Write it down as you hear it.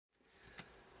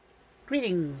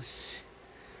Greetings.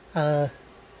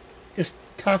 Just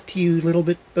talk to you a little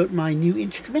bit about my new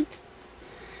instrument.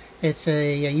 It's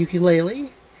a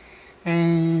ukulele,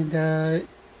 and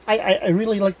I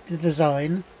really like the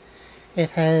design. It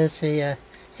has a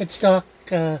headstock,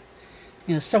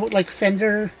 somewhat like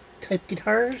Fender type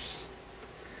guitars,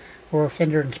 or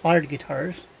Fender inspired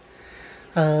guitars.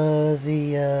 It's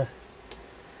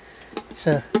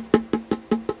you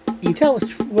can tell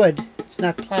it's wood. It's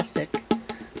not plastic.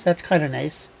 So that's kind of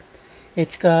nice.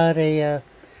 It's got a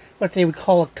what they would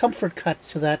call a comfort cut,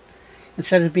 so that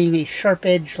instead of being a sharp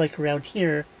edge like around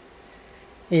here,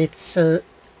 it's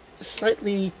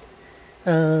slightly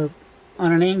on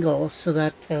an angle, so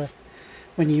that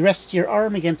when you rest your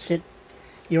arm against it,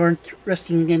 you aren't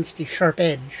resting against a sharp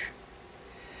edge.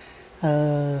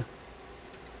 Curved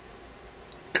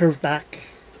back,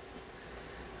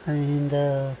 and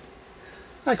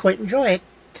I quite enjoy it.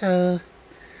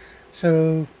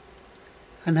 So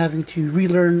I'm having to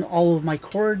relearn all of my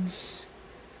chords,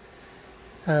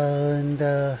 and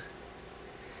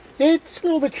it's a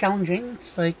little bit challenging.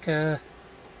 It's like the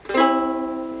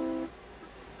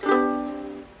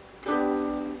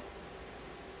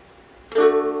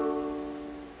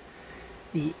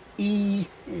E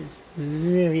is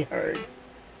very hard.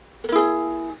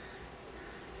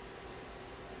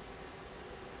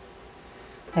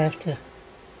 I have to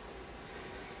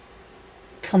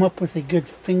come up with a good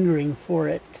fingering for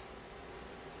it.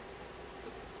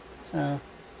 So,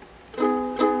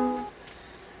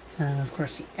 of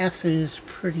course, the F is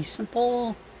pretty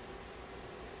simple.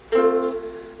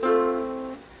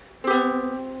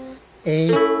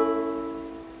 A,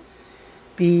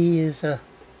 B is a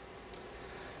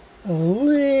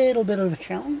little bit of a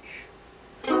challenge.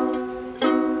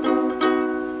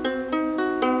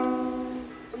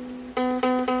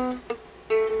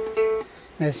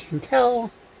 As you can tell,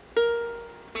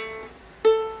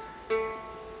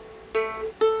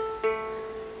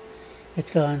 it's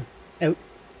gone out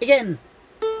again.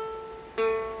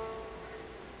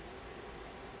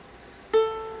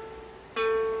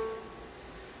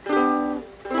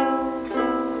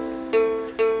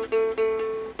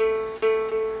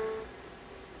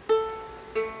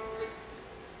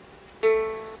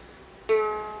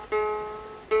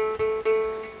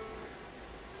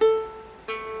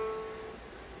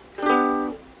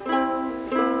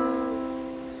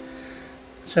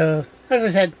 So, as I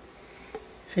said,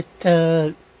 if it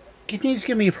continues to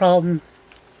give me a problem,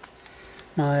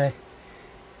 my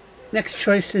next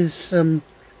choice is some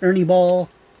Ernie Ball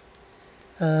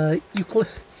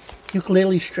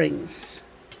ukulele strings.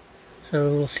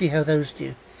 So we'll see how those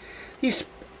do. These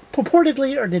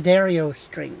purportedly are the Dario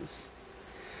strings.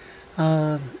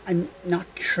 I'm not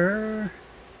sure,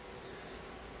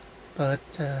 but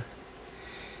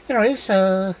anyways,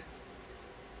 I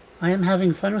am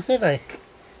having fun with it. I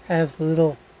have the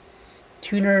little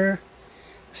tuner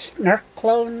snark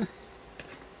clone,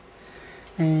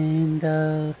 and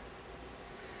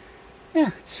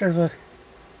yeah, it's sort of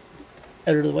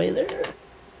out of the way there.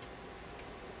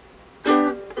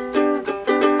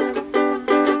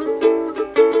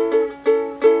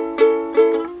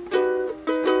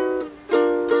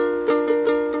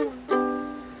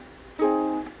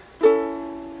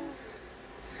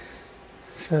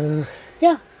 So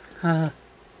yeah,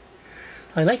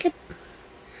 I like it.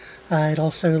 I'd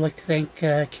also like to thank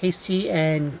Casey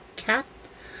and Kat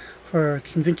for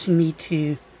convincing me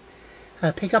to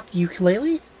pick up the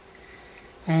ukulele.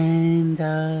 And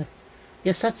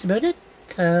guess that's about it.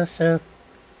 So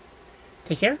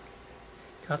take care.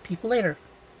 Talk to people later.